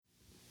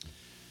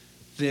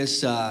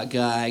This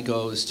guy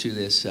goes to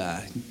this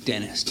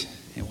dentist.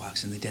 He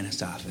walks in the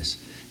dentist's office,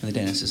 and the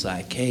dentist is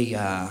like, "Hey,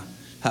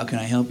 how can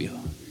I help you?"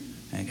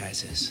 And the guy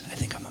says, "I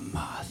think I'm a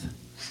moth."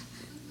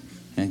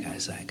 And the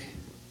guy's like,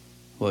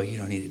 "Well, you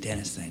don't need a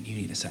dentist then. You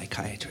need a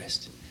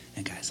psychiatrist."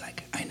 And the guy's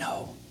like, "I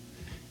know."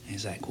 And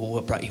he's like, "Well,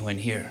 what brought you in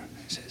here?"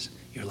 He says,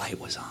 "Your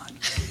light was on."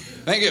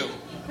 Thank you.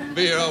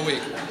 Be here all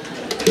week.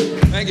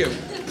 Thank you.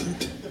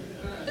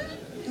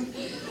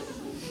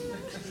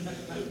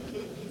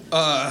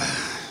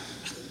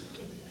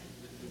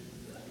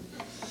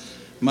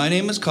 My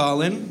name is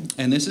Colin,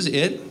 and this is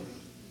it.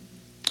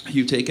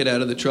 You take it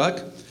out of the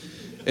truck.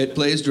 It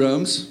plays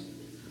drums.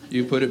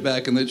 You put it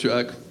back in the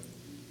truck.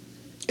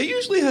 It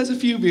usually has a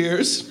few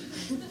beers.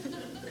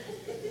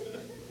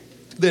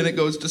 Then it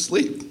goes to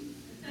sleep.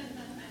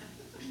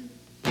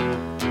 I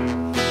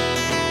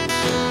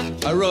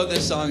wrote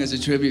this song as a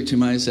tribute to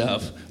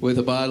myself with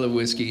a bottle of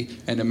whiskey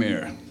and a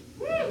mirror.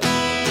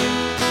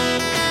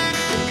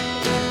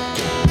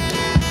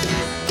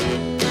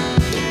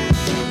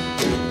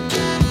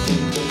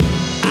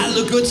 I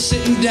look good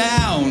sitting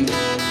down.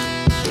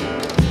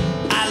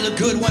 I look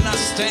good when I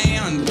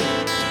stand.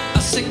 I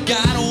said,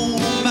 God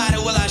almighty,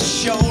 well, I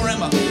sure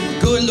am a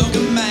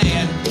good-looking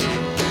man.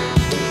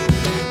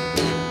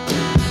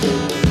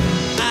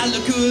 I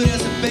look good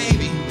as a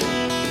baby,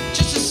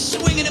 just a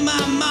swinging in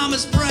my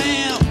mama's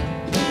pram.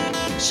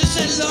 She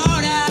said,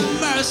 Lord have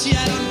mercy,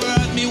 I done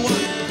birthed me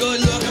one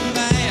good-looking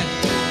man.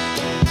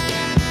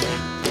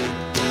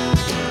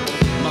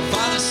 My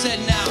father said,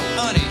 now,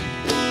 honey,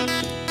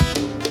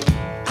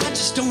 I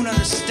just don't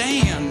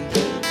understand.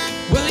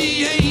 Well,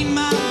 he ain't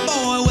my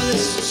boy, well,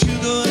 it's too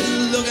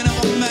good-looking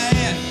of a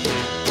man.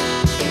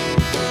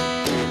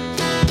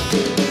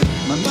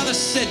 My mother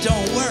said,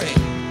 don't worry,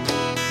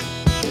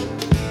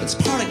 it's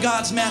part of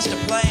God's master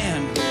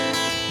plan.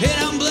 He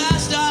done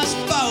blessed us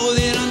both,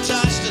 he done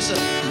touched us, a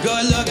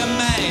good-looking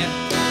man.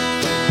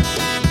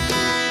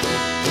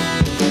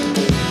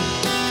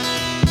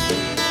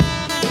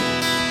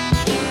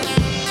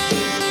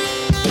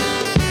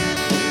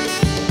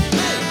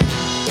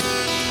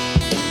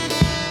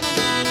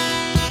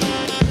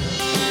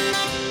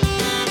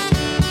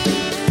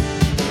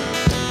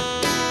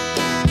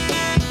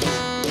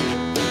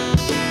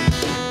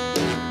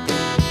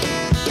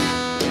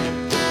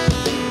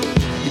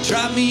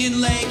 Dropped me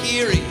in Lake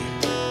Erie,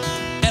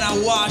 and I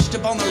washed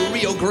up on the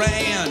Rio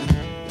Grande.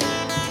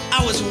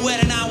 I was wet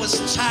and I was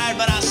tired,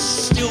 but I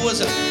still was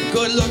a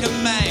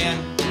good-looking man.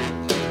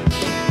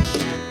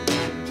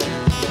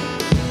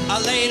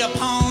 I laid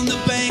upon the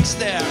banks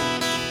there.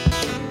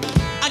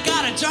 I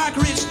got a dark,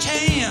 rich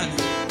tan,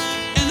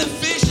 and the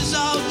fishes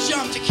all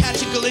jumped to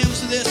catch a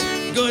glimpse of this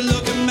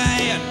good-looking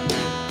man.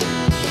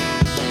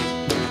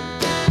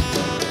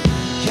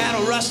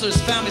 Cattle rustlers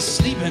found me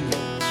sleeping.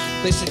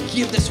 They said,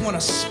 give this one a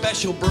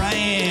special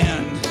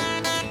brand.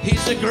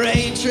 He's a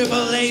grade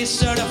AAA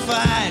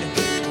certified,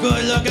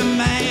 good-looking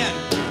man.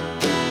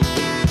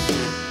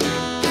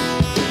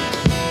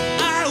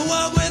 I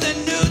woke with a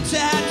new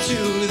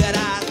tattoo that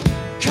I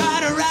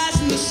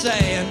cauterized in the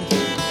sand.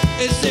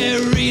 It said,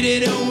 read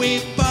it and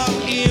weep up,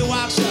 here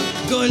walks a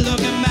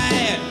good-looking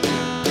man.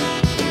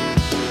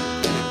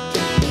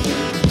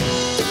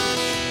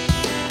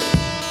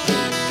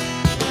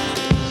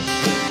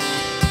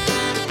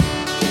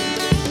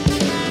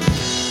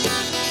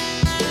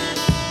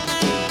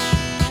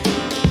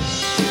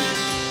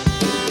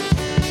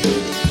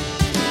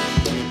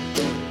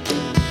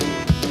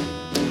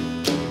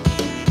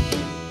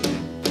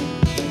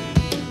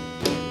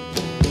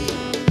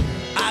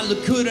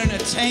 Look good in a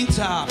tank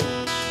top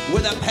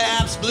with a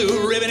Pabst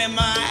Blue Ribbon in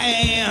my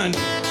hand.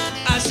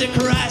 I said,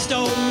 Christ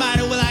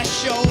almighty, well, I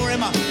sure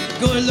am a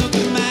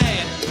good-looking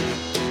man.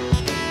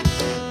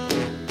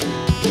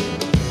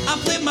 I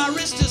flip my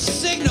wrist to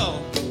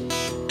signal,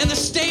 and the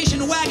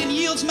station wagon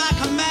yields my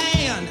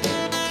command.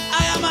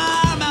 I have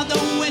my arm out the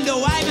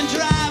window, I even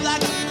drive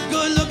like a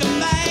good-looking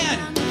man.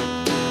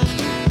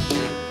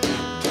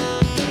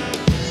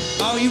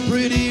 All you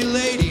pretty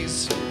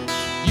ladies,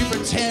 you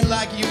pretend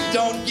like you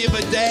don't give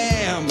a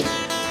damn,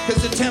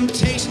 'cause the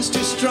temptation's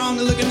too strong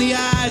to look in the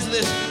eyes of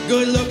this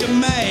good-looking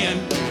man.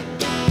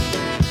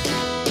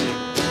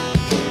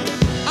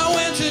 I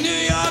went to New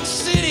York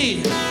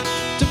City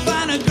to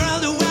find a girl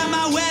to wear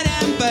my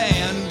wedding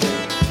band,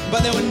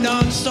 but there were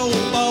none so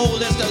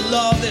bold as to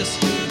love this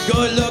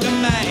good-looking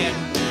man.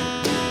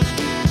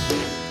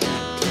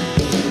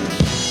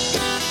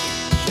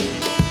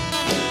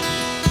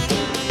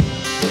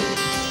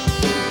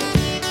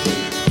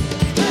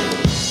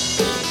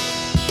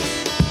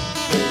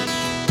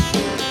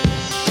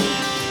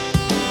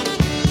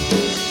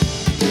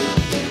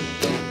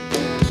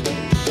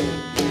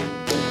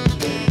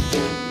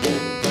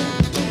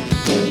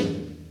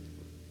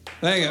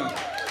 Thank you.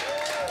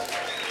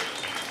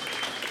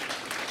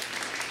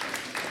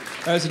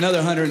 There's another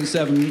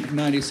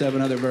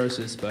 197 other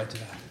verses, but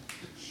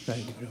try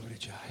to give it over to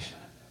Josh.